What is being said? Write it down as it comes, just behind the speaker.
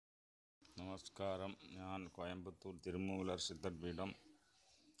നമസ്കാരം. ഞാൻ കോയമ്പത്തൂർ തിരുമൂലർ സിദ്ധപീഠം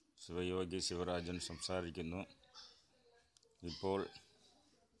ശിവയോഗി ശിവരാജൻ സംസാരിക്കുന്നു. ഇപ്പോൾ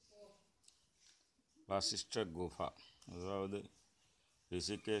വസിഷ്ഠ ഗുഹ, അതായത്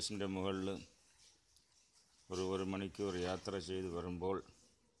ഋഷികേശിൻ്റെ മുകളിൽ ഒരു മണിക്കൂർ യാത്ര ചെയ്ത് വരുമ്പോൾ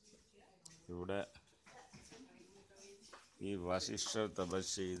ഇവിടെ ഈ വസിഷ്ഠ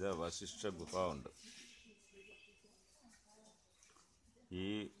തപസ് ചെയ്ത വസിഷ്ഠ ഗുഹ ഉണ്ട്. ഈ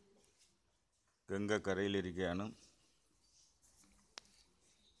ഗംഗ കരയിലിരിക്കുകയാണ്.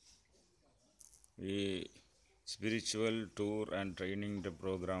 ഈ സ്പിരിച്വൽ ടൂർ ആൻഡ് ട്രെയിനിങ്ങിൻ്റെ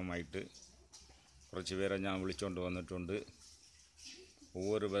പ്രോഗ്രാമായിട്ട് കുറച്ച് പേരെ ഞാൻ വിളിച്ചുകൊണ്ട് വന്നിട്ടുണ്ട്.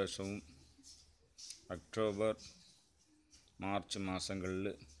 ഒவ்வொரு വർഷവും ഒക്ടോബർ മാർച്ച് മാസങ്ങളിൽ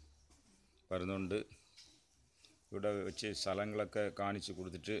വരുന്നുണ്ട്. ഇവിടെ വെച്ച് സ്ഥലങ്ങളൊക്കെ കാണിച്ചു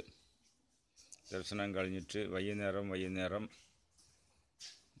കൊടുത്തിട്ട് ദർശനം കഴിഞ്ഞിട്ട് വൈകുന്നേരം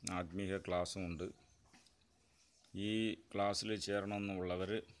ആത്മീയ ക്ലാസ്സും ഉണ്ട്. ഈ ക്ലാസ്സിൽ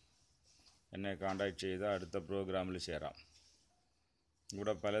ചേരണമെന്നുള്ളവർ എന്നെ കോൺടാക്റ്റ് ചെയ്ത് അടുത്ത പ്രോഗ്രാമിൽ ചേരാം.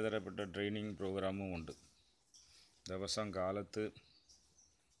 ഇവിടെ പലതരപ്പെട്ട ട്രെയിനിങ് പ്രോഗ്രാമും ഉണ്ട്. ദിവസം കാലത്ത്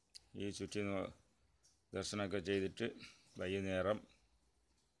ഈ ചുറ്റി ദർശനമൊക്കെ ചെയ്തിട്ട് വൈകുന്നേരം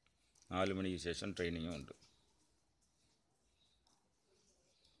 4 മണിക്ക് ശേഷം ട്രെയിനിങ്ങും ഉണ്ട്.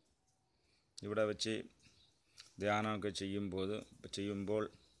 ഇവിടെ വെച്ച് ധ്യാനമൊക്കെ ചെയ്യുമ്പോൾ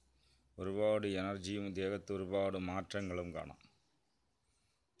ഒരുപാട് എനർജിയും ദേഹത്ത് ഒരുപാട് മാറ്റങ്ങളും കാണാം.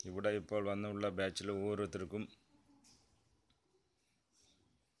 ഇവിടെ ഇപ്പോൾ വന്നുള്ള ബാച്ചിൽ ഓരോരുത്തർക്കും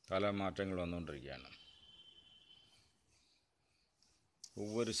പല മാറ്റങ്ങൾ വന്നുകൊണ്ടിരിക്കുകയാണ്.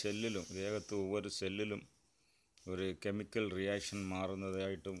 ദേഹത്ത് ഒവ്വൊരു സെല്ലിലും ഒരു കെമിക്കൽ റിയാക്ഷൻ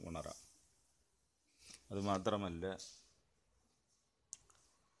മാറുന്നതായിട്ടും ഉണരാം. അതുമാത്രമല്ല,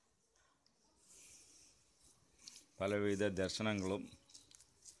 പലവിധ ദർശനങ്ങളും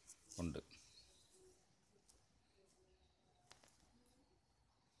ഉണ്ട്.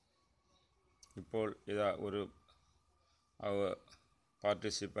 ഇപ്പോൾ ഇതാ ഒരു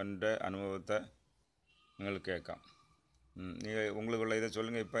പാർട്ടിസിപ്പൻ്റെ അനുഭവത്തെ നിങ്ങൾ കേൾക്കാം. உங்களுக்குள்ள இதை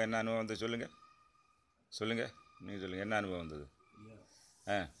சொல்லுங்கள். இப்போ என்ன அனுபவத்தை சொல்லுங்கள். நீங்கள் சொல்லுங்கள், என்ன அனுபவம் வந்தது?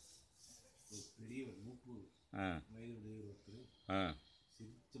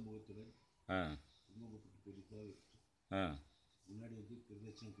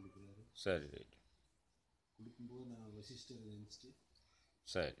 சரி, ரைட். கொடுக்கும்போது நான் வசிஷ்டர் நினச்சிட்டு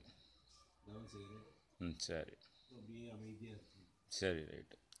சரி சரி அப்படியே அமைதியாக இருக்கும். சரி,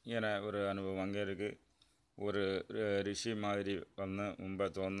 ரைட்டு. ഇങ്ങനെ ഒരു അനുഭവം അങ്ങേർക്ക് ഒരു ഋഷി മാതിരി വന്ന് മുമ്പ്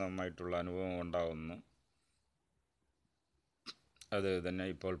തോന്നുന്നതായിട്ടുള്ള അനുഭവം ഉണ്ടാകുന്നു. അത് തന്നെ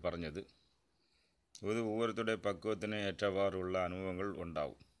ഇപ്പോൾ പറഞ്ഞത്. ഇത് ഒവ്വொருத்தருடைய பக்குவத்தினை ஏற்றவாறுள்ள அனுபவங்கள்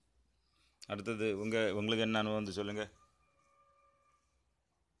உண்டாகும். அடுத்தது உங்களுக்கு என்ன அனுபவம் வந்து சொல்லுங்கள்.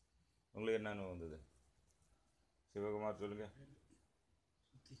 உங்களுக்கு என்ன அனுபவம் வந்தது? சிவகுமார் சொல்லுங்கள்.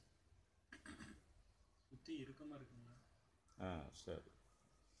 சுற்றி இறுக்கமாக இருக்குங்களா? சரி.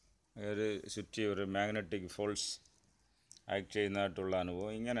 ഒരു ചുറ്റി ഒരു മാഗ്നറ്റിക് ഫോഴ്സ് ആക്ട് ചെയ്യുന്നതായിട്ടുള്ള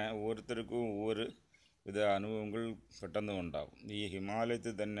അനുഭവം. ഇങ്ങനെ ഓരോരുത്തർക്കും ഒവ്വொரு വിധ അനുഭവങ്ങൾ പെട്ടെന്ന് ഉണ്ടാകും. ഈ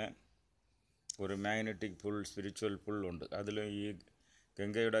ഹിമാലയത്തിൽ തന്നെ ഒരു മാഗ്നറ്റിക് പുൾ, സ്പിരിച്വൽ പുള്ളുണ്ട്. അതിലും ഈ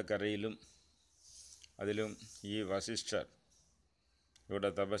ഗംഗയുടെ കരയിലും അതിലും ഈ വസിഷ്ഠർ ഇവിടെ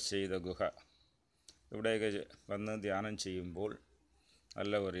തപസ് ചെയ്ത ഗുഹ, ഇവിടെയൊക്കെ വന്ന് ധ്യാനം ചെയ്യുമ്പോൾ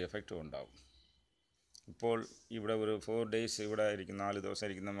നല്ല ഒരു എഫക്റ്റ് ഉണ്ടാകും. ഇപ്പോൾ ഇവിടെ ഒരു 4 days ഇവിടെ 4 ദിവസം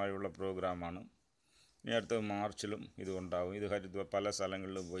ഇരിക്കുന്ന മാതിരിയുള്ള പ്രോഗ്രാമാണ്. ഇനി അടുത്ത മാർച്ചിലും ഇത് ഉണ്ടാകും. ഇത് പല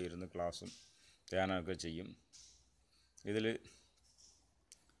സ്ഥലങ്ങളിലും പോയിരുന്ന് ക്ലാസ്സും ധ്യാനമൊക്കെ ചെയ്യും. ഇതിൽ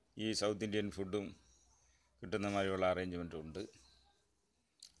ഈ സൗത്ത് ഇന്ത്യൻ ഫുഡും കിട്ടുന്ന മാതിരിയുള്ള അറേഞ്ച്മെൻറ്റും ഉണ്ട്.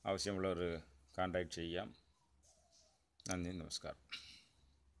 ആവശ്യമുള്ളവർ കോൺടാക്റ്റ് ചെയ്യാം. നന്ദി, നമസ്കാരം.